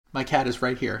My cat is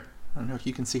right here. I don't know if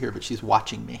you can see her, but she's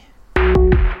watching me.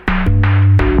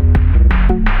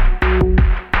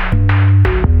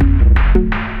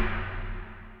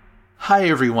 Hi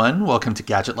everyone, welcome to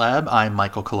Gadget Lab. I'm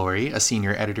Michael Calori, a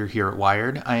senior editor here at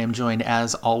Wired. I am joined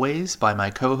as always by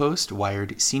my co-host,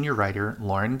 Wired senior writer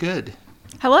Lauren Good.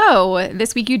 Hello.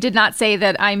 This week you did not say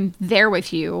that I'm there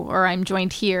with you or I'm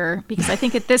joined here, because I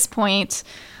think at this point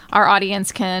our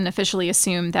audience can officially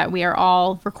assume that we are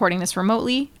all recording this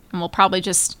remotely, and we'll probably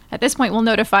just, at this point, we'll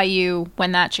notify you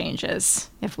when that changes,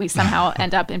 if we somehow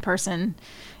end up in person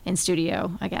in studio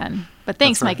again. But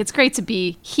thanks, Mike. It's great to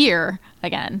be here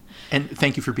again. And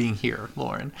thank you for being here,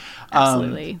 Lauren.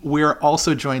 Absolutely. We're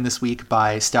also joined this week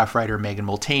by staff writer Megan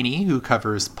Multaney, who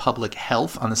covers public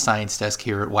health on the science desk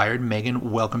here at Wired.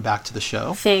 Megan, welcome back to the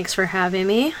show. Thanks for having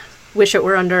me. Wish it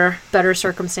were under better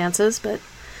circumstances, but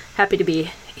happy to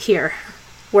be here,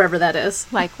 wherever that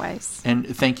is. Likewise. And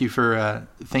thank you for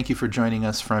joining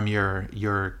us from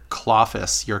your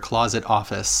closet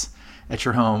office at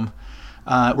your home.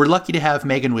 We're lucky to have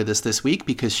Megan with us this week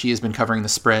because she has been covering the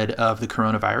spread of the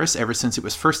coronavirus ever since it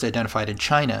was first identified in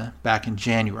China back in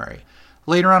January.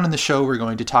 Later on in the show, we're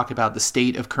going to talk about the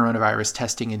state of coronavirus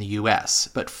testing in the U.S.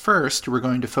 But first, we're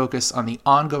going to focus on the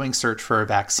ongoing search for a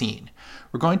vaccine.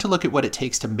 We're going to look at what it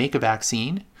takes to make a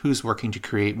vaccine, who's working to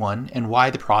create one, and why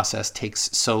the process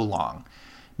takes so long.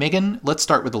 Megan, let's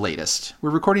start with the latest. We're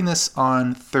recording this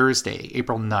on Thursday,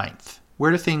 April 9th.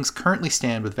 Where do things currently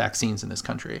stand with vaccines in this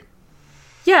country?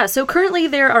 Yeah, so currently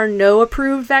there are no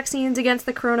approved vaccines against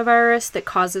the coronavirus that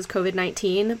causes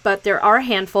COVID-19, but there are a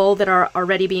handful that are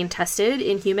already being tested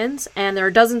in humans, and there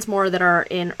are dozens more that are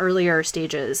in earlier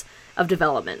stages of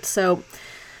development. So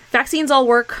vaccines all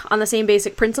work on the same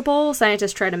basic principle.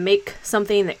 Scientists try to make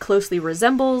something that closely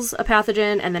resembles a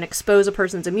pathogen and then expose a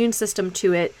person's immune system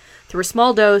to it through a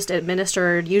small dose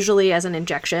administered usually as an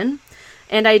injection.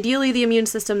 And ideally, the immune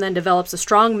system then develops a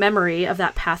strong memory of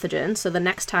that pathogen, so the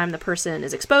next time the person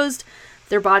is exposed,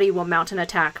 their body will mount an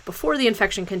attack before the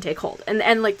infection can take hold.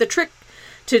 And like the trick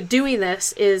to doing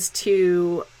this is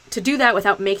to do that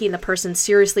without making the person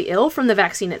seriously ill from the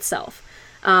vaccine itself.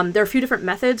 There are a few different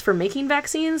methods for making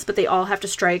vaccines, but they all have to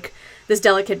strike this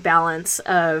delicate balance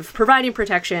of providing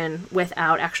protection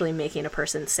without actually making a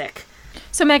person sick.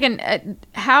 So Megan,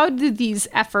 how do these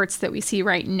efforts that we see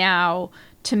right now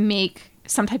to make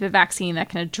some type of vaccine that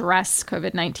can address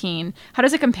COVID-19, how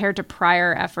does it compare to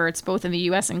prior efforts, both in the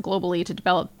U.S. and globally, to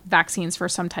develop vaccines for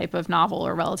some type of novel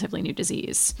or relatively new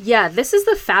disease? Yeah, this is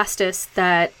the fastest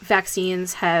that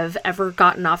vaccines have ever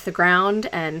gotten off the ground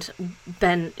and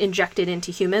been injected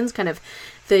into humans, kind of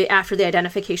after the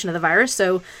identification of the virus.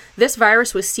 So this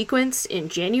virus was sequenced in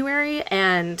January,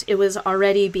 and it was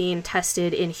already being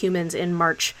tested in humans in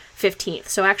March 15th.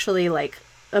 So actually, like,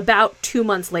 about 2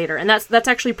 months later. And that's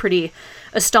actually pretty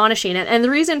astonishing. And the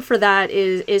reason for that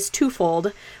is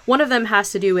twofold. One of them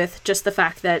has to do with just the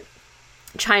fact that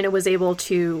China was able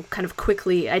to kind of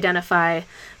quickly identify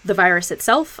the virus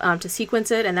itself, to sequence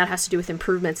it, and that has to do with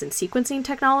improvements in sequencing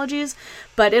technologies.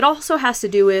 But it also has to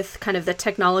do with kind of the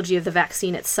technology of the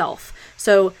vaccine itself.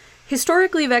 So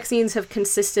historically, vaccines have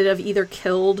consisted of either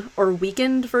killed or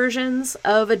weakened versions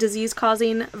of a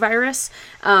disease-causing virus.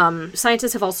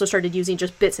 Scientists have also started using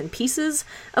just bits and pieces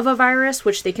of a virus,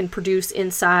 which they can produce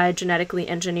inside genetically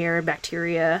engineered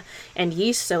bacteria and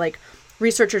yeast. So, like,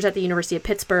 researchers at the University of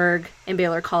Pittsburgh and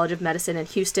Baylor College of Medicine in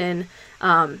Houston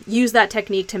use that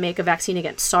technique to make a vaccine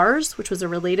against SARS, which was a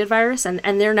related virus, and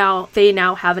they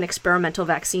now have an experimental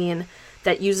vaccine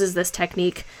that uses this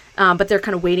technique, but they're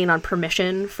kind of waiting on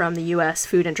permission from the U.S.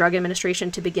 Food and Drug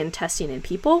Administration to begin testing in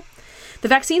people. The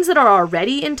vaccines that are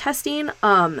already in testing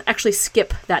actually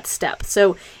skip that step.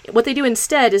 So what they do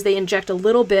instead is they inject a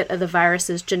little bit of the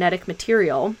virus's genetic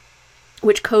material,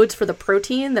 which codes for the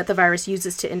protein that the virus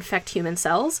uses to infect human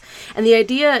cells. And the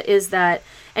idea is that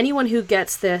anyone who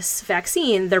gets this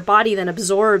vaccine, their body then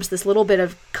absorbs this little bit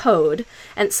of code,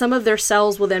 and some of their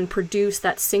cells will then produce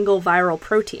that single viral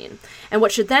protein. And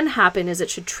what should then happen is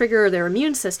it should trigger their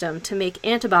immune system to make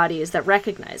antibodies that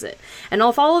recognize it. And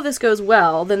if all of this goes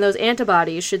well, then those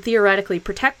antibodies should theoretically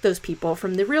protect those people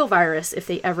from the real virus if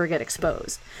they ever get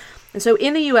exposed. And so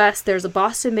in the U.S., there's a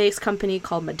Boston-based company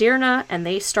called Moderna, and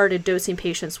they started dosing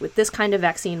patients with this kind of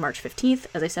vaccine March 15th,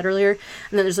 as I said earlier.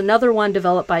 And then there's another one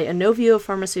developed by Inovio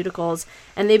Pharmaceuticals,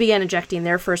 and they began injecting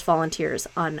their first volunteers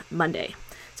on Monday.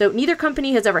 So neither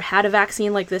company has ever had a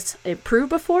vaccine like this approved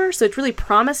before, so it's really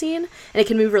promising, and it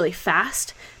can move really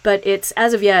fast, but it's,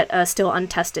 as of yet, still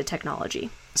untested technology.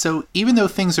 So even though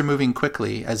things are moving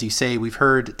quickly, as you say, we've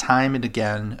heard time and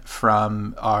again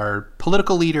from our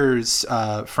political leaders,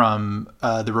 from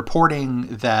the reporting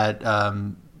that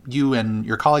you and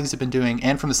your colleagues have been doing,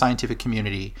 and from the scientific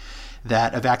community,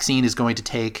 that a vaccine is going to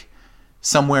take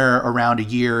somewhere around a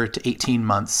year to 18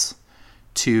 months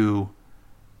to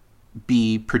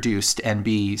be produced and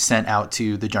be sent out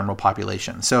to the general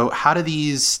population. So how do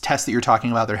these tests that you're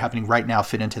talking about that are happening right now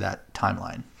fit into that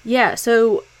timeline? Yeah,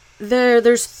 so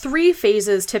there's 3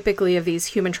 phases typically of these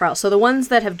human trials. So the ones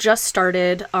that have just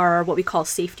started are what we call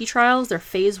safety trials. They're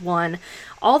phase 1.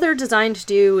 All they're designed to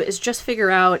do is just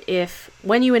figure out if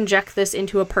when you inject this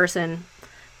into a person,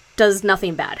 does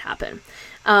nothing bad happen.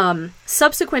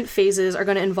 Subsequent phases are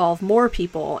going to involve more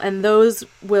people, and those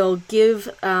will give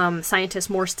scientists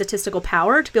more statistical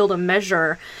power to be able to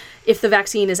measure if the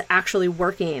vaccine is actually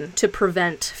working to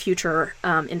prevent future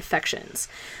infections.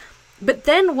 But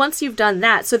then once you've done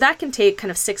that, so that can take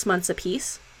kind of 6 months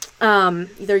apiece.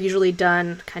 They're usually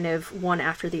done kind of one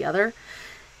after the other.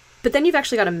 But then you've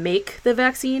actually got to make the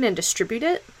vaccine and distribute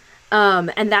it.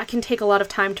 And that can take a lot of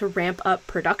time to ramp up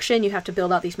production. You have to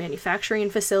build out these manufacturing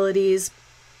facilities.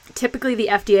 Typically, the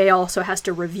FDA also has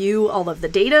to review all of the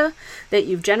data that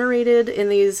you've generated in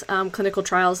these clinical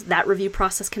trials. That review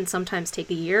process can sometimes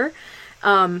take a year.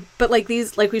 But like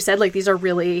we said, these are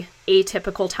really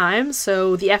atypical times.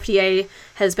 So the FDA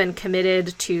has been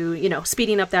committed to,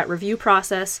 speeding up that review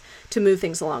process to move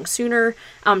things along sooner.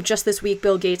 Just this week,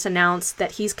 Bill Gates announced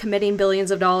that he's committing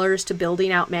billions of dollars to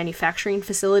building out manufacturing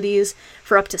facilities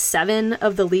for up to 7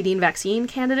 of the leading vaccine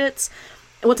candidates.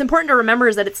 And what's important to remember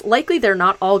is that it's likely they're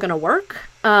not all going to work.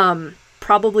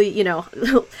 Probably,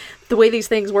 the way these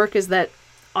things work is that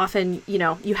often,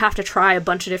 you have to try a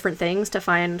bunch of different things to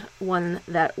find one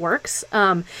that works.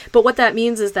 But what that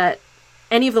means is that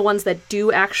any of the ones that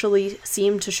do actually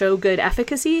seem to show good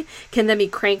efficacy can then be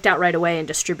cranked out right away and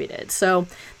distributed. So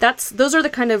those are the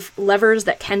kind of levers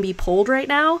that can be pulled right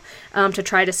now to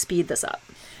try to speed this up.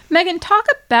 Megan, talk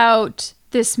about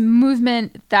this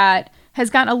movement that has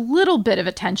gotten a little bit of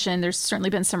attention. There's certainly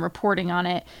been some reporting on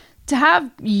it, to have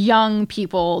young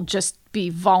people just be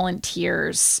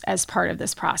volunteers as part of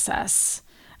this process.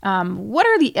 What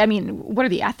are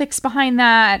the ethics behind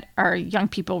that? Are young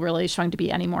people really showing to be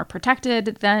any more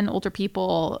protected than older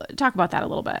people? Talk about that a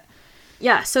little bit.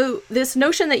 Yeah, so this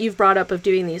notion that you've brought up of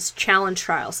doing these challenge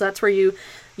trials, so that's where you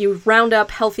round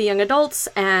up healthy young adults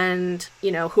and,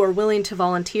 who are willing to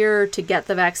volunteer to get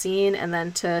the vaccine and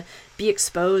then to be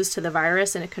exposed to the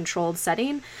virus in a controlled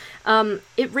setting.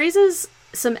 It raises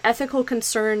some ethical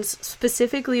concerns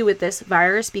specifically with this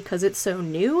virus because it's so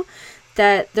new,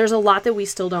 that there's a lot that we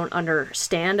still don't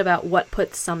understand about what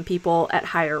puts some people at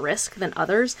higher risk than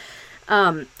others.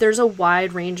 There's a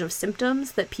wide range of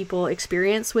symptoms that people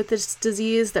experience with this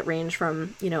disease that range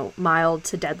from, mild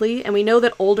to deadly. And we know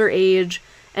that older age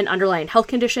and underlying health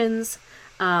conditions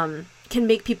can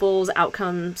make people's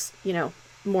outcomes,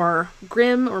 more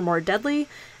grim or more deadly.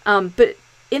 But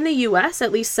in the US,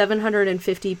 at least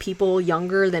 750 people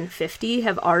younger than 50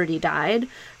 have already died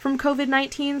from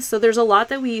COVID-19. So there's a lot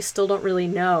that we still don't really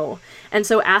know. And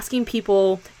so asking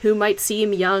people who might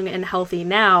seem young and healthy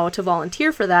now to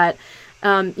volunteer for that,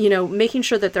 making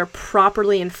sure that they're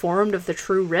properly informed of the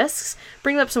true risks,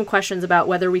 brings up some questions about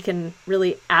whether we can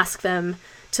really ask them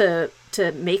to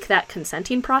make that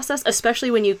consenting process, especially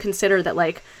when you consider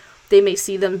that, they may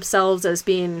see themselves as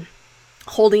being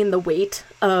holding the weight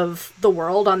of the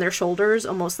world on their shoulders,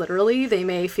 almost literally. They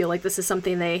may feel like this is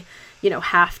something they,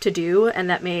 have to do, and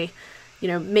that may,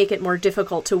 make it more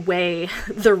difficult to weigh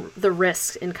the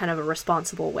risks in kind of a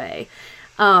responsible way.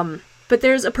 But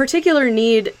there's a particular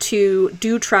need to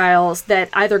do trials that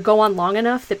either go on long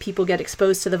enough that people get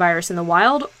exposed to the virus in the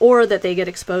wild, or that they get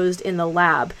exposed in the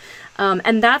lab.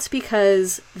 And that's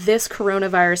because this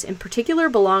coronavirus in particular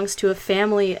belongs to a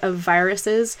family of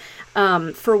viruses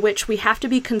for which we have to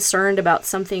be concerned about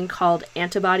something called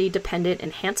antibody-dependent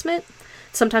enhancement,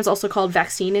 sometimes also called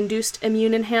vaccine-induced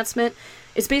immune enhancement.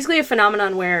 It's basically a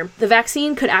phenomenon where the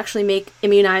vaccine could actually make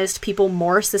immunized people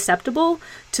more susceptible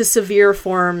to severe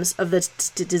forms of the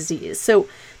disease. So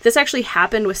this actually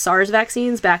happened with SARS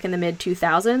vaccines back in the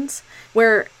mid-2000s,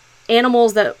 where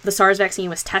animals that the SARS vaccine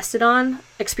was tested on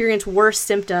experienced worse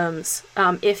symptoms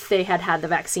if they had the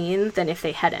vaccine than if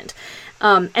they hadn't.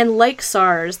 And like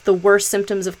SARS, the worst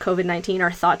symptoms of COVID-19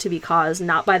 are thought to be caused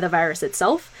not by the virus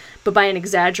itself, but by an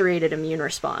exaggerated immune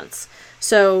response.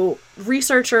 So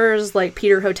researchers like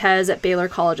Peter Hotez at Baylor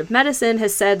College of Medicine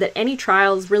has said that any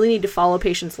trials really need to follow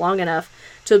patients long enough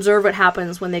to observe what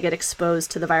happens when they get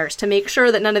exposed to the virus, to make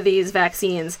sure that none of these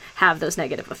vaccines have those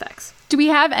negative effects. Do we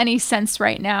have any sense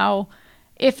right now,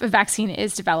 if a vaccine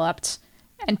is developed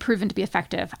and proven to be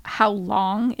effective, how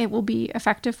long it will be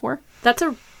effective for? That's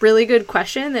a really good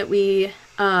question that we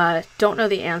don't know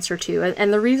the answer to.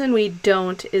 And the reason we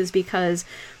don't is because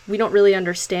we don't really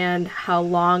understand how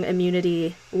long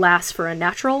immunity lasts for a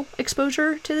natural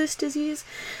exposure to this disease.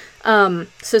 So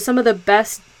some of the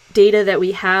best data that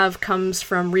we have comes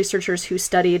from researchers who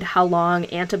studied how long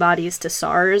antibodies to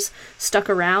SARS stuck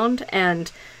around, and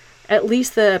at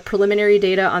least the preliminary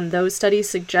data on those studies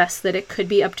suggests that it could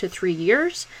be up to 3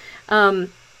 years.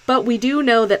 But we do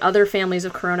know that other families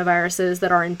of coronaviruses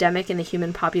that are endemic in the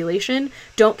human population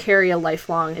don't carry a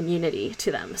lifelong immunity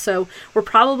to them. So we're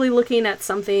probably looking at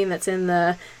something that's in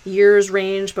the years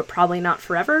range, but probably not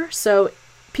forever. So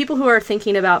people who are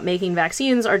thinking about making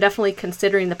vaccines are definitely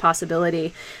considering the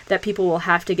possibility that people will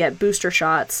have to get booster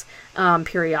shots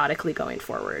periodically going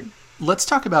forward. Let's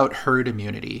talk about herd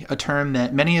immunity, a term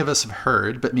that many of us have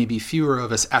heard, but maybe fewer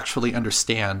of us actually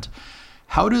understand.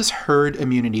 How does herd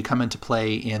immunity come into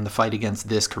play in the fight against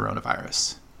this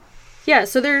coronavirus? Yeah,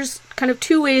 so there's kind of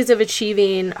two ways of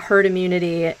achieving herd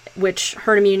immunity, which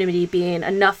herd immunity being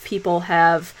enough people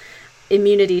have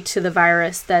immunity to the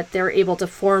virus that they're able to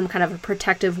form kind of a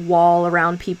protective wall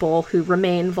around people who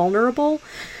remain vulnerable.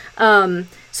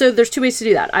 So there's two ways to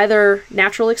do that, either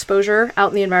natural exposure out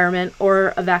in the environment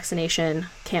or a vaccination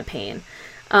campaign.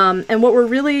 And what we're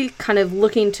really kind of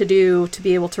looking to do to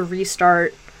be able to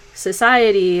restart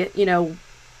society,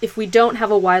 if we don't have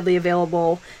a widely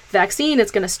available vaccine,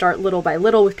 it's going to start little by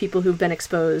little with people who've been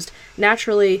exposed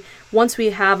naturally. Once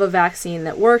we have a vaccine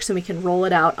that works and we can roll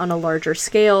it out on a larger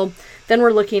scale, then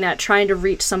we're looking at trying to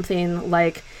reach something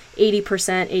like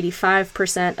 80%,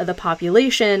 85% of the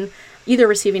population either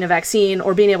receiving a vaccine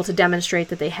or being able to demonstrate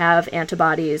that they have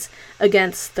antibodies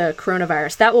against the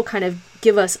coronavirus. That will kind of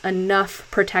give us enough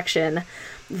protection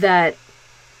that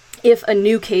if a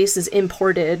new case is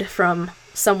imported from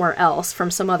somewhere else, from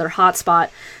some other hotspot,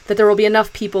 that there will be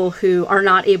enough people who are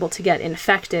not able to get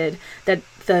infected, that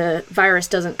the virus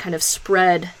doesn't kind of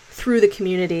spread through the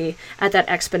community at that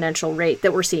exponential rate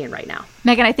that we're seeing right now.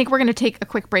 Megan, I think we're going to take a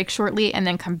quick break shortly and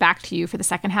then come back to you for the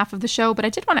second half of the show. But I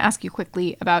did want to ask you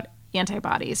quickly about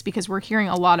antibodies, because we're hearing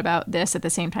a lot about this at the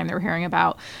same time that we're hearing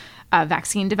about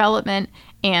vaccine development.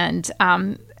 And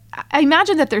I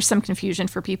imagine that there's some confusion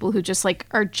for people who just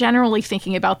are generally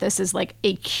thinking about this as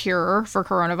a cure for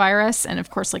coronavirus. And of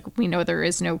course, we know there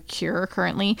is no cure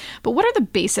currently. But what are the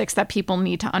basics that people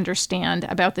need to understand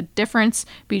about the difference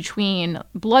between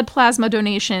blood plasma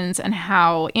donations and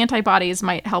how antibodies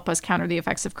might help us counter the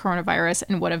effects of coronavirus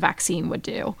and what a vaccine would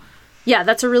do? Yeah,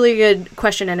 that's a really good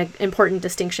question and an important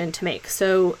distinction to make.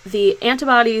 So the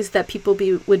antibodies that people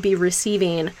would be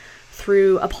receiving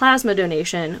through a plasma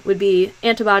donation would be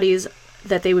antibodies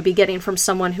that they would be getting from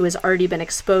someone who has already been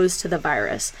exposed to the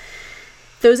virus.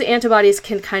 Those antibodies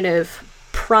can kind of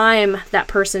prime that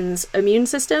person's immune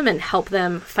system and help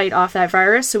them fight off that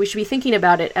virus. So we should be thinking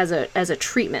about it as a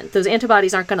treatment. Those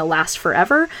antibodies aren't going to last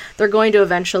forever. They're going to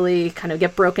eventually kind of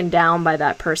get broken down by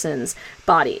that person's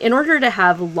body. In order to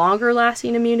have longer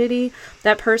lasting immunity,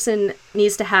 that person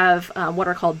needs to have what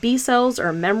are called B cells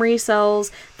or memory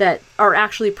cells that are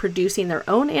actually producing their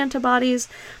own antibodies.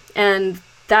 And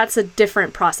that's a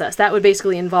different process. That would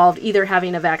basically involve either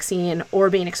having a vaccine or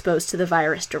being exposed to the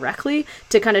virus directly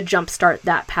to kind of jumpstart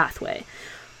that pathway.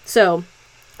 So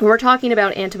when we're talking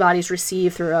about antibodies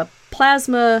received through a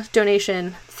plasma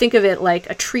donation, think of it like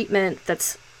a treatment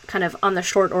that's kind of on the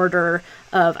short order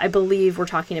of, I believe we're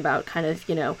talking about kind of,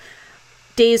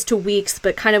 days to weeks,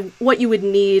 but kind of what you would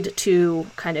need to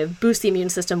kind of boost the immune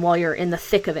system while you're in the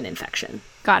thick of an infection.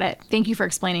 Got it. Thank you for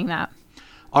explaining that.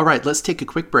 All right, let's take a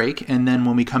quick break, and then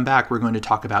when we come back, we're going to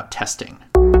talk about testing.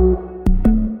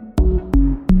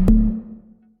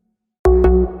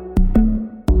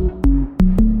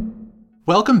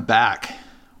 Welcome back.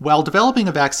 While developing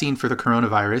a vaccine for the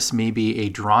coronavirus may be a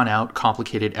drawn-out,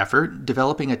 complicated effort,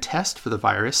 developing a test for the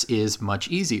virus is much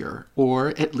easier,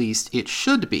 or at least it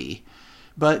should be.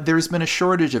 But there's been a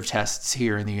shortage of tests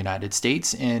here in the United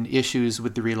States, and issues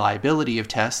with the reliability of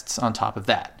tests on top of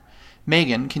that.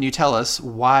 Megan, can you tell us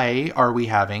why are we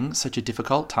having such a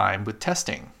difficult time with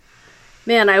testing?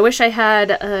 Man, I wish I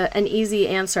had an easy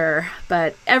answer,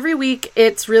 but every week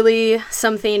it's really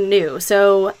something new.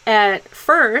 So at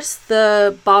first,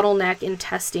 the bottleneck in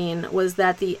testing was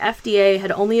that the FDA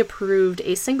had only approved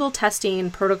a single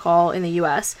testing protocol in the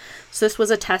US. So this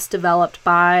was a test developed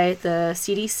by the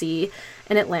CDC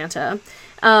in Atlanta.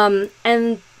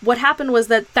 And what happened was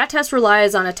that test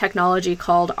relies on a technology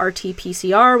called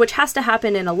RT-PCR, which has to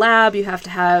happen in a lab. You have to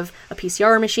have a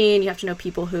PCR machine. You have to have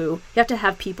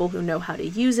people who know how to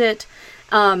use it.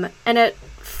 And at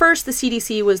first, the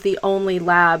CDC was the only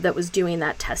lab that was doing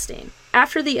that testing.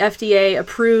 after the FDA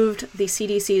approved the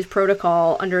CDC's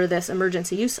protocol under this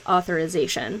emergency use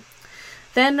authorization,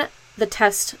 then the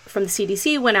test from the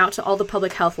CDC went out to all the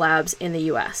public health labs in the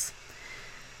US.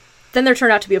 Then there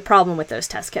turned out to be a problem with those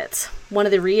test kits. One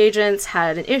of the reagents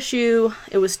had an issue.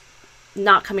 It was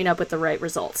not coming up with the right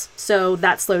results. So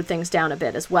that slowed things down a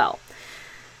bit as well.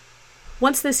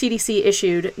 Once the CDC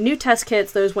issued new test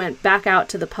kits, those went back out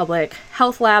to the public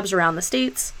health labs around the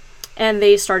states, and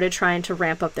they started trying to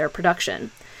ramp up their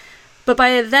production. But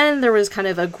by then, there was kind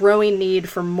of a growing need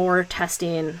for more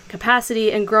testing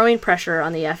capacity and growing pressure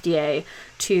on the FDA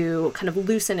to kind of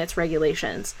loosen its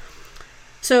regulations.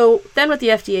 So then what the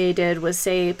FDA did was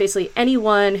say basically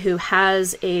anyone who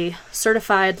has a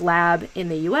certified lab in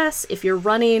the US, if you're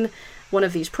running one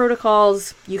of these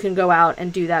protocols, you can go out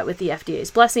and do that with the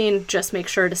FDA's blessing. Just make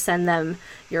sure to send them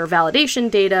your validation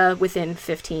data within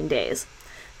 15 days.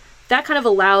 That kind of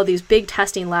allowed these big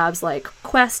testing labs like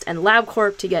Quest and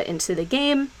LabCorp to get into the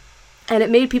game, and it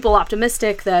made people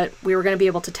optimistic that we were going to be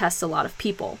able to test a lot of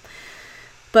people.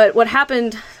 But what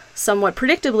happened somewhat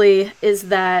predictably is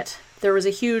that there was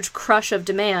a huge crush of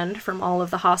demand from all of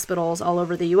the hospitals all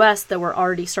over the US that were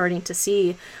already starting to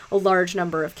see a large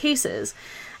number of cases.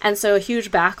 And so a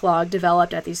huge backlog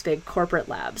developed at these big corporate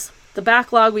labs. The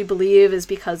backlog, we believe, is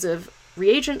because of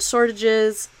reagent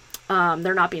shortages.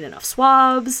 There not being enough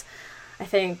swabs. I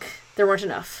think there weren't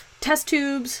enough test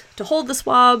tubes to hold the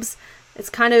swabs. It's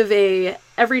kind of a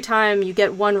every time you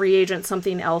get one reagent,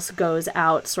 something else goes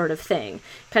out sort of thing.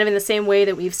 Kind of in the same way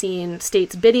that we've seen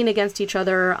states bidding against each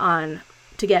other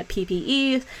to get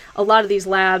PPE. A lot of these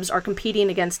labs are competing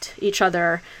against each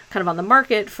other kind of on the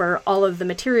market for all of the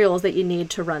materials that you need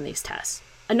to run these tests.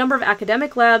 A number of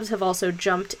academic labs have also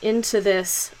jumped into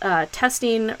this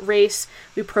testing race.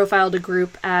 We profiled a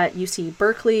group at UC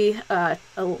Berkeley a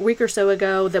week or so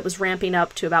ago that was ramping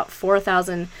up to about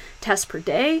 4,000 tests per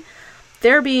day.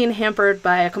 They're being hampered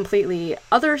by a completely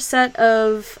other set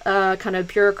of kind of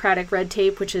bureaucratic red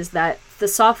tape, which is that the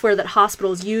software that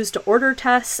hospitals use to order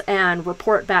tests and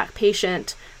report back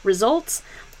patient results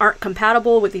aren't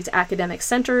compatible with these academic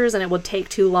centers, and it would take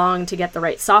too long to get the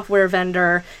right software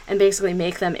vendor and basically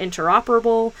make them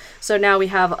interoperable. So now we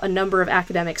have a number of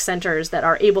academic centers that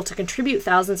are able to contribute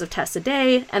thousands of tests a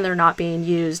day, and they're not being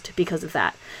used because of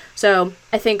that. So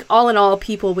I think all in all,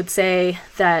 people would say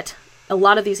that a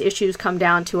lot of these issues come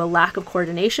down to a lack of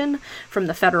coordination from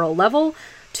the federal level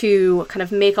to kind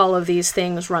of make all of these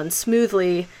things run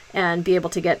smoothly and be able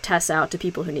to get tests out to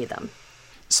people who need them.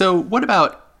 So what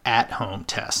about at-home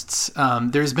tests?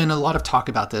 There's been a lot of talk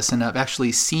about this, and I've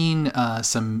actually seen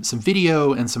some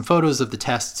video and some photos of the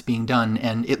tests being done,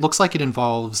 and it looks like it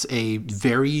involves a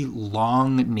very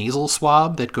long nasal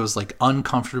swab that goes like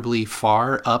uncomfortably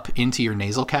far up into your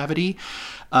nasal cavity.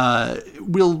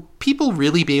 Will people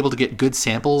really be able to get good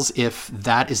samples if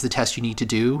that is the test you need to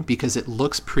do? Because it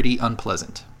looks pretty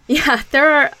unpleasant. Yeah,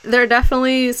 there are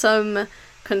definitely some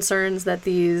concerns that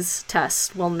these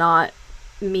tests will not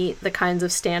meet the kinds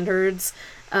of standards,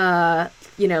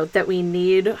 that we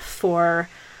need for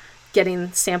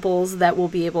getting samples that will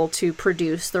be able to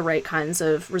produce the right kinds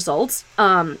of results.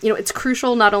 It's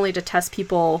crucial not only to test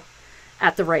people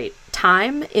at the right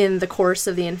time in the course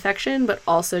of the infection, but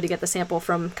also to get the sample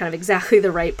from kind of exactly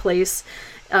the right place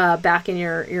back in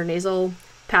your nasal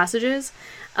passages.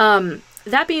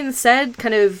 That being said,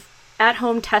 kind of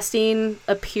at-home testing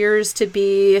appears to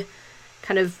be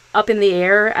kind of up in the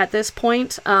air at this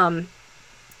point.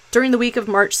 During the week of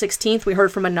March 16th, we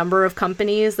heard from a number of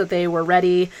companies that they were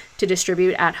ready to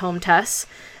distribute at-home tests.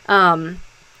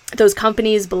 Those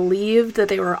companies believed that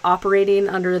they were operating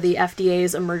under the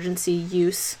FDA's emergency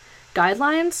use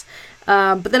guidelines.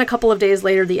 But then a couple of days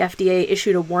later, the FDA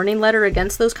issued a warning letter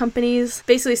against those companies,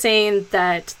 basically saying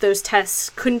that those tests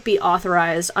couldn't be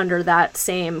authorized under that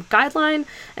same guideline.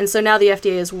 And so now the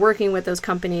FDA is working with those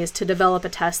companies to develop a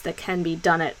test that can be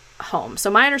done at home. So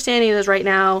my understanding is right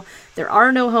now there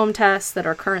are no home tests that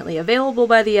are currently available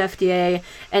by the FDA,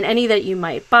 and any that you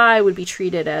might buy would be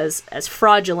treated as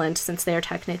fraudulent since they are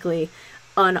technically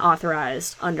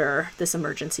unauthorized under this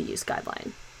emergency use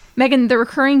guideline. Megan, the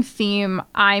recurring theme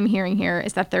I'm hearing here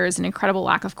is that there is an incredible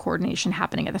lack of coordination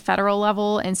happening at the federal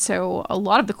level. And so a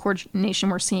lot of the coordination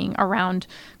we're seeing around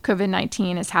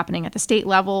COVID-19 is happening at the state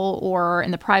level or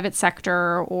in the private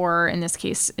sector, or in this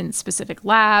case, in specific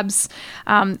labs.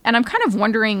 And I'm kind of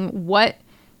wondering what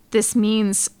this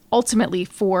means ultimately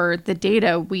for the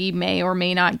data we may or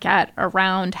may not get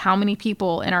around how many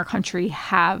people in our country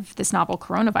have this novel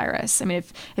coronavirus. I mean,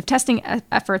 if testing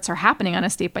efforts are happening on a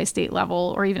state-by-state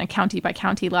level or even a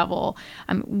county-by-county level,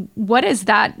 what does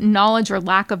that knowledge or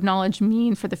lack of knowledge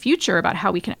mean for the future about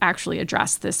how we can actually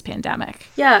address this pandemic?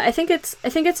 Yeah, I think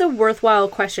it's a worthwhile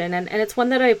question, and it's one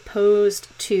that I posed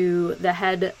to the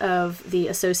head of the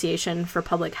Association for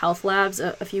Public Health Labs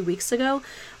a few weeks ago,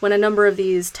 when a number of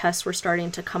these tests were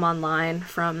starting to come online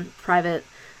from private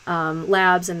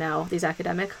labs and now these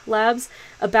academic labs,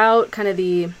 about kind of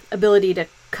the ability to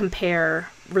compare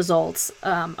results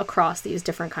across these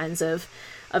different kinds of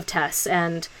tests.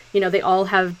 And, they all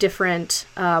have different,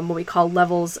 what we call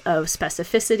levels of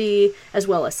specificity as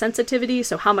well as sensitivity.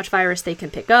 So how much virus they can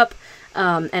pick up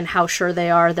and how sure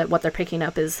they are that what they're picking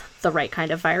up is the right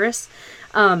kind of virus.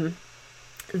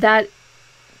 That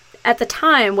at the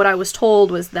time, what I was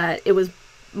told was that it was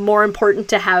more important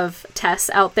to have tests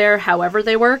out there, however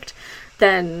they worked,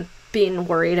 than being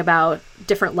worried about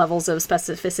different levels of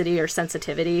specificity or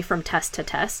sensitivity from test to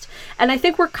test. And I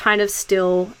think we're kind of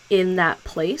still in that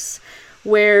place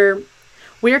where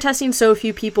we are testing so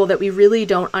few people that we really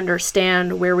don't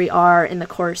understand where we are in the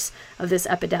course of this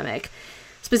epidemic.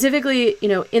 Specifically,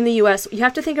 in the US, you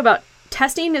have to think about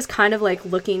testing is kind of like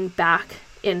looking back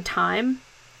in time.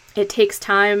 It takes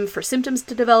time for symptoms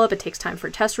to develop. It takes time for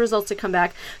test results to come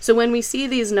back. So when we see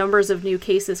these numbers of new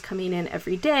cases coming in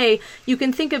every day, you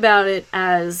can think about it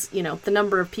as, the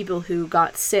number of people who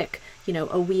got sick,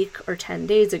 a week or 10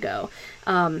 days ago.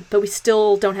 But we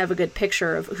still don't have a good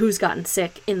picture of who's gotten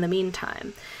sick in the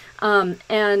meantime.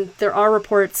 And there are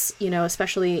reports,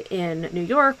 especially in New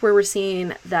York, where we're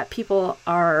seeing that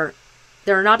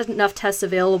there are not enough tests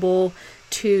available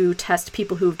to test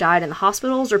people who've died in the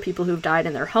hospitals or people who've died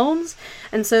in their homes.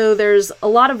 And so there's a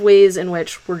lot of ways in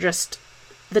which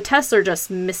the tests are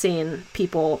just missing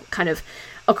people kind of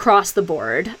across the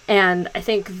board. And I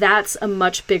think that's a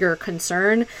much bigger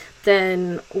concern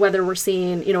than whether we're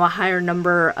seeing, a higher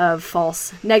number of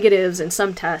false negatives in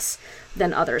some tests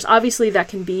than others. Obviously, that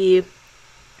can be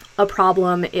a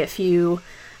problem if you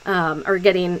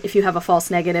if you have a false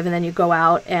negative and then you go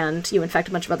out and you infect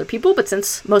a bunch of other people. But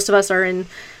since most of us are in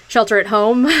shelter at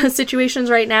home situations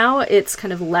right now, it's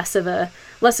kind of less of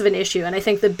an issue. And I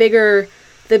think the bigger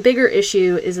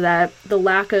issue is that the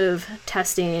lack of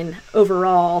testing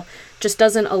overall just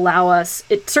doesn't allow us,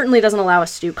 it certainly doesn't allow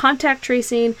us to do contact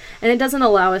tracing, and it doesn't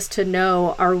allow us to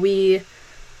know,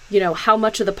 how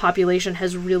much of the population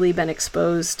has really been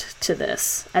exposed to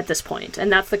this at this point.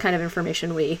 And that's the kind of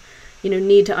information we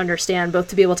need to understand, both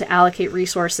to be able to allocate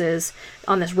resources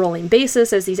on this rolling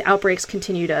basis as these outbreaks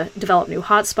continue to develop new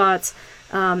hotspots,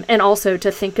 and also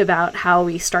to think about how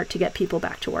we start to get people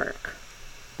back to work.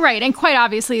 Right. And quite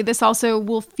obviously, this also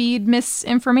will feed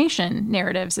misinformation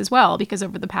narratives as well, because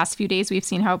over the past few days, we've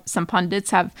seen how some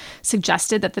pundits have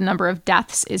suggested that the number of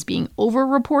deaths is being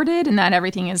overreported and that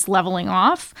everything is leveling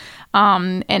off.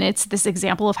 And it's this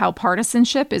example of how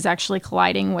partisanship is actually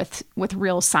colliding with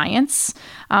real science.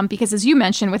 Because as you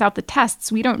mentioned, without the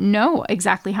tests, we don't know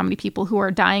exactly how many people who are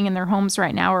dying in their homes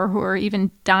right now or who are even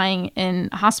dying in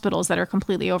hospitals that are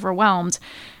completely overwhelmed.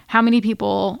 How many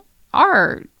people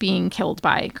are being killed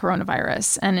by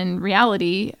coronavirus. And in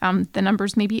reality, the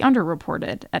numbers may be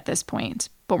underreported at this point,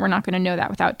 but we're not going to know that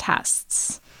without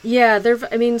tests. Yeah,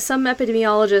 some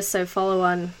epidemiologists I follow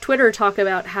on Twitter talk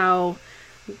about how,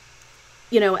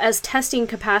 as testing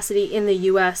capacity in the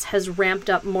U.S. has ramped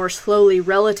up more slowly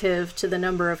relative to the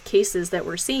number of cases that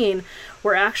we're seeing,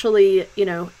 we're actually,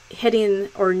 hitting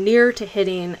or near to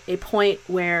hitting a point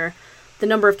where the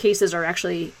number of cases are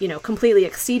actually, completely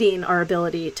exceeding our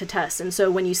ability to test. And so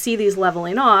when you see these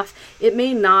leveling off, it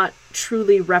may not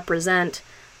truly represent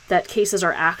that cases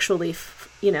are actually,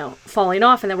 falling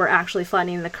off and that we're actually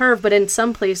flattening the curve. But in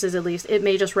some places, at least, it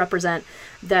may just represent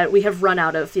that we have run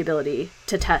out of the ability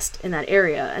to test in that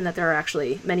area and that there are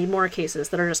actually many more cases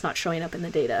that are just not showing up in the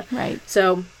data. Right.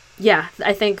 So, yeah,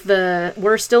 I think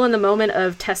we're still in the moment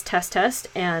of test,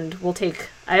 and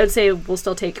I would say we'll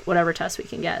still take whatever tests we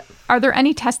can get. Are there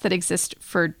any tests that exist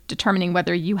for determining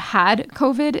whether you had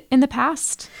COVID in the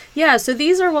past? Yeah, so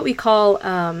these are what we call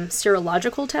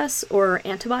serological tests or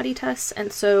antibody tests.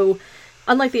 And so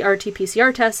unlike the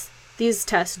RT-PCR tests, these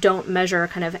tests don't measure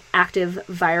kind of active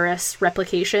virus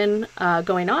replication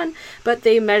going on, but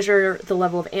they measure the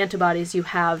level of antibodies you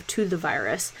have to the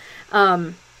virus.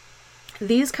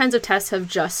 These kinds of tests have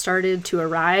just started to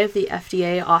arrive. The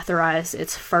FDA authorized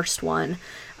its first one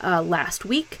last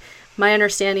week. My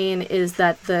understanding is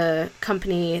that the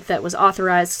company that was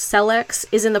authorized, Cellex,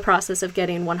 is in the process of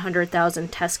getting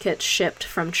 100,000 test kits shipped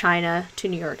from China to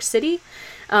New York City.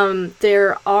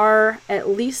 There are at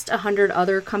least 100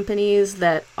 other companies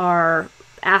that are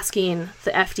asking the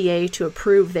FDA to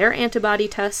approve their antibody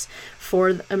tests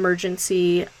for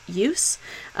emergency use.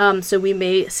 So we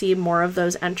may see more of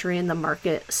those entering the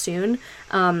market soon.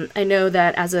 I know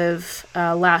that as of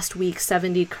last week,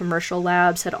 70 commercial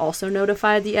labs had also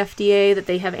notified the FDA that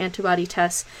they have antibody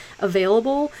tests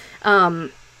available.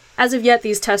 As of yet,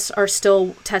 these tests are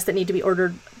still tests that need to be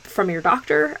ordered from your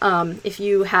doctor. If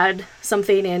you had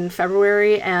something in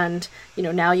February and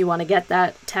now you want to get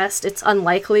that test, it's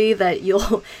unlikely that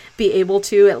you'll be able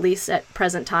to, at least at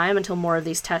present time, until more of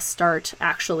these tests start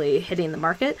actually hitting the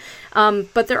market.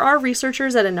 But there are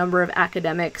researchers at a number of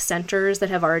academic centers that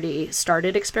have already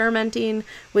started experimenting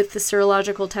with the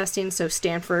serological testing. So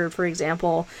Stanford, for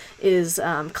example, is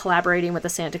collaborating with the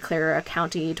Santa Clara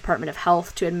County Department of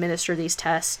Health to administer these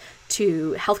tests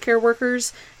to healthcare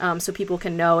workers, so people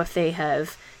can know if they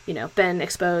have been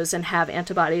exposed and have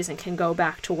antibodies and can go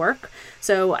back to work.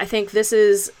 So I think this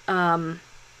is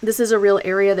a real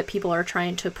area that people are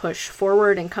trying to push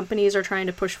forward and companies are trying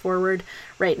to push forward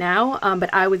right now.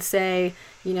 But I would say,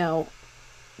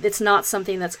 it's not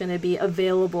something that's going to be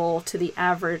available to the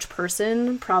average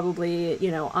person, probably,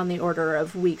 on the order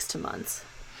of weeks to months.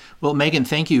 Well, Megan,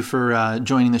 thank you for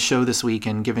joining the show this week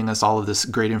and giving us all of this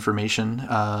great information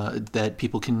that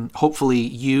people can hopefully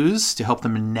use to help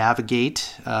them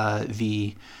navigate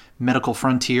the medical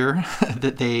frontier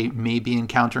that they may be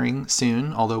encountering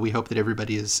soon, although we hope that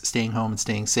everybody is staying home and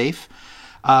staying safe.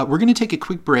 We're going to take a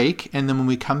quick break, and then when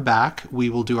we come back,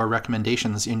 we will do our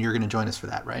recommendations, and you're going to join us for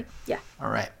that, right? Yeah. All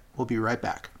right. We'll be right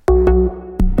back.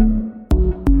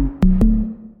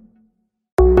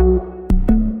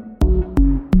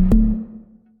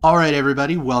 All right,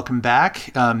 everybody, welcome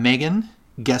back. Megan,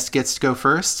 guest gets to go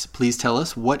first. Please tell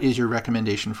us, what is your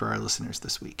recommendation for our listeners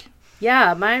this week?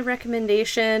 Yeah, my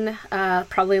recommendation,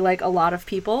 probably like a lot of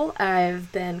people,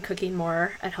 I've been cooking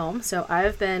more at home. So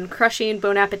I've been crushing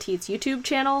Bon Appetit's YouTube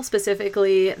channel,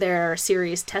 specifically their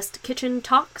series Test Kitchen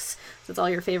Talks. So it's all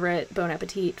your favorite Bon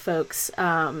Appetit folks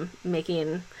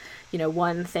making,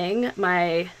 one thing.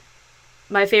 My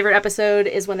favorite episode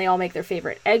is when they all make their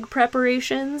favorite egg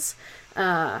preparations.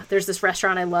 There's this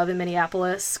restaurant I love in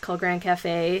Minneapolis called Grand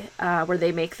Cafe, where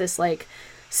they make this like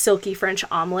silky French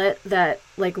omelet that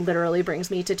like literally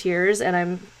brings me to tears, and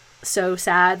I'm so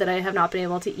sad that I have not been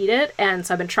able to eat it. And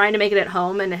so I've been trying to make it at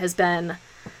home, and it has been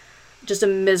just a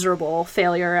miserable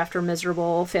failure after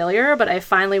miserable failure. But I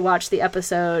finally watched the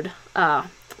episode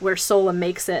where Sola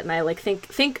makes it, and I think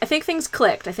things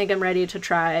clicked. I think I'm ready to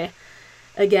try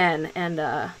again, and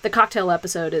the cocktail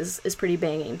episode is pretty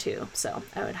banging too, so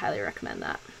I would highly recommend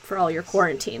that for all your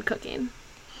quarantine cooking.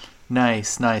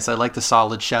 Nice. I like the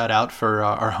solid shout out for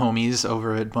our homies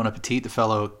over at Bon Appetit, the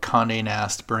fellow Condé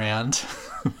Nast brand.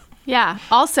 Yeah.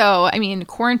 Also,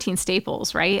 quarantine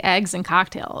staples, right? Eggs and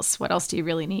cocktails. What else do you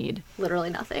really need? Literally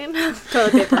nothing.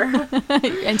 Toilet paper.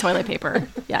 And toilet paper.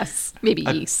 Yes. Maybe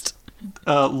yeast.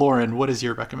 Lauren, what is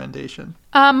your recommendation?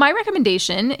 My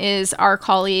recommendation is our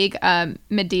colleague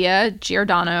Medea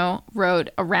Giordano wrote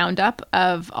a roundup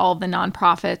of all the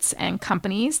nonprofits and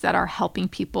companies that are helping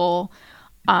people,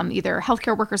 either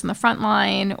healthcare workers on the front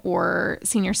line or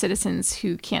senior citizens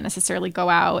who can't necessarily go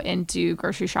out and do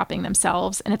grocery shopping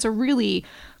themselves. And it's a really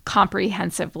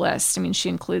comprehensive list. She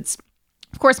includes,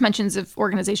 of course, mentions of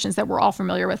organizations that we're all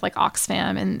familiar with, like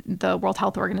Oxfam and the World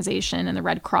Health Organization and the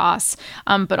Red Cross,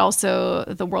 but also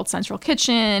the World Central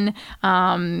Kitchen,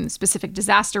 specific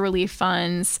disaster relief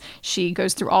funds. She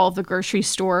goes through all of the grocery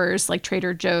stores like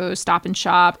Trader Joe's, Stop and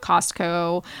Shop,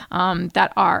 Costco,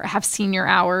 that have senior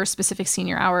hours, specific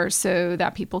senior hours, so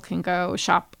that people can go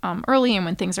shop early and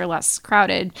when things are less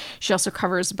crowded. She also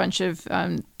covers a bunch of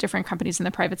different companies in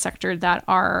the private sector that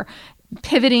are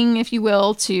pivoting, if you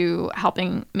will, to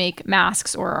helping make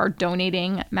masks or are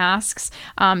donating masks.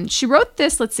 She wrote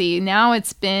this, now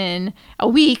it's been a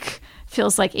week,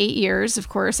 feels like 8 years. Of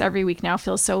course, every week now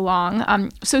feels so long.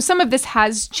 So some of this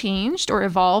has changed or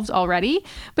evolved already,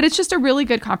 but it's just a really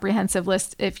good comprehensive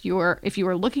list if you are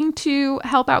looking to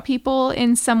help out people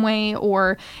in some way,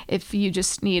 or if you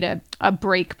just need a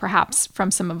break perhaps from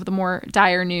some of the more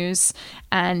dire news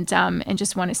and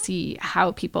just want to see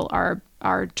how people are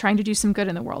trying to do some good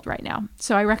in the world right now.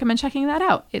 So I recommend checking that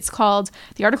out.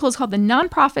 The article is called The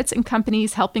Nonprofits and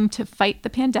Companies Helping to Fight the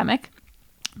Pandemic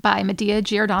by Medea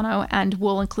Giordano, and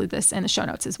we'll include this in the show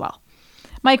notes as well.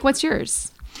 Mike, what's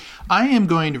yours? I am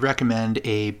going to recommend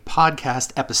a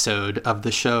podcast episode of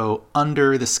the show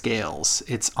Under the Scales.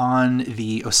 It's on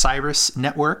the Osiris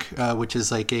Network, which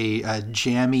is like a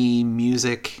jammy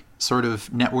music sort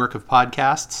of network of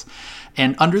podcasts.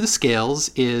 And Under the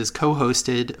Scales is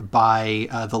co-hosted by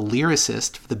the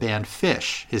lyricist of the band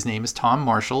Phish. His name is Tom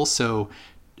Marshall. So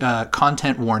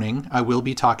content warning, I will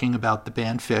be talking about the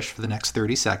band Phish for the next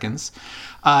 30 seconds.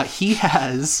 He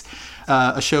has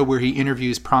a show where he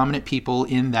interviews prominent people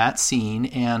in that scene.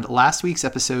 And last week's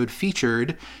episode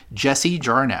featured Jesse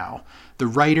Jarnow. The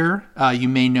writer, you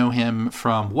may know him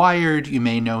from Wired. You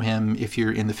may know him if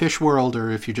you're in the Phish world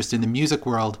or if you're just in the music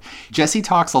world. Jesse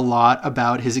talks a lot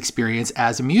about his experience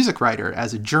as a music writer,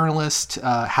 as a journalist,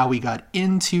 how he got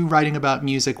into writing about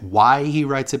music, why he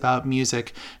writes about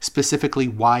music, specifically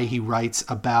why he writes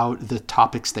about the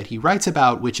topics that he writes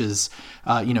about, which is,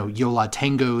 Yo La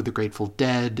Tengo, the Grateful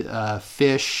Dead,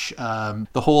 Phish,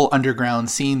 the whole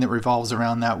underground scene that revolves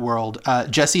around that world.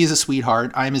 Jesse is a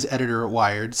sweetheart. I'm his editor at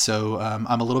Wired, so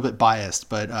I'm a little bit biased,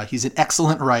 but he's an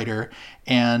excellent writer,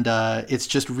 and it's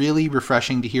just really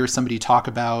refreshing to hear somebody talk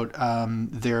about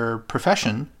their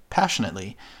profession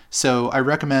passionately. So I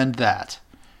recommend that.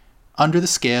 Under the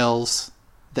Scales,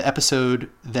 the episode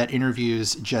that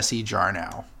interviews Jesse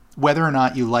Jarnow. Whether or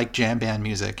not you like jam band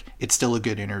music, it's still a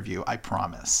good interview, I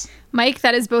promise. Mike,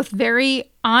 that is both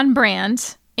very on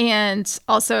brand, and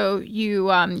also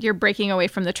you're breaking away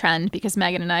from the trend because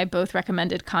Megan and I both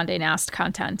recommended Condé Nast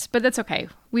content, but that's okay.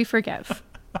 We forgive.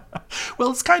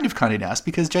 Well, it's kind of Condé Nast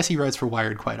because Jesse writes for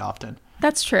Wired quite often.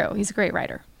 That's true. He's a great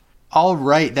writer. All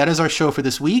right, that is our show for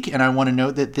this week, and I want to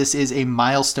note that this is a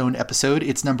milestone episode.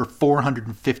 It's number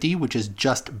 450, which is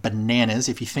just bananas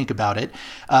if you think about it.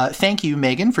 Thank you,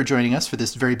 Megan, for joining us for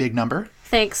this very big number.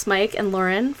 Thanks, Mike and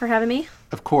Lauren, for having me.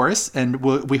 Of course, and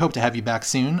we hope to have you back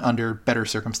soon under better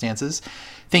circumstances.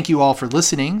 Thank you all for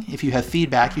listening. If you have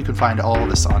feedback, you can find all of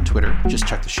us on Twitter. Just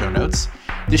check the show notes.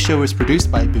 This show is produced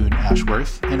by Boone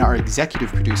Ashworth, and our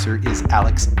executive producer is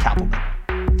Alex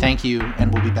Kappelman. Thank you,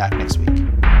 and we'll be back next week.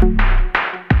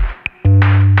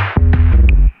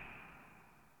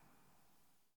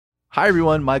 Hi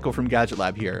everyone, Michael from Gadget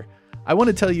Lab here. I want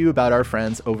to tell you about our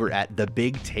friends over at The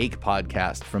Big Take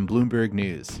podcast from Bloomberg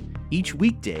News. Each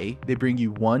weekday, they bring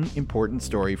you one important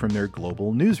story from their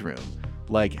global newsroom,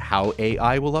 like how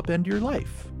AI will upend your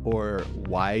life, or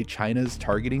why China's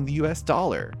targeting the US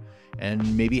dollar,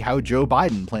 and maybe how Joe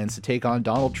Biden plans to take on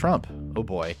Donald Trump. Oh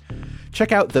boy.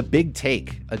 Check out The Big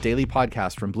Take, a daily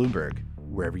podcast from Bloomberg,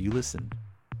 wherever you listen.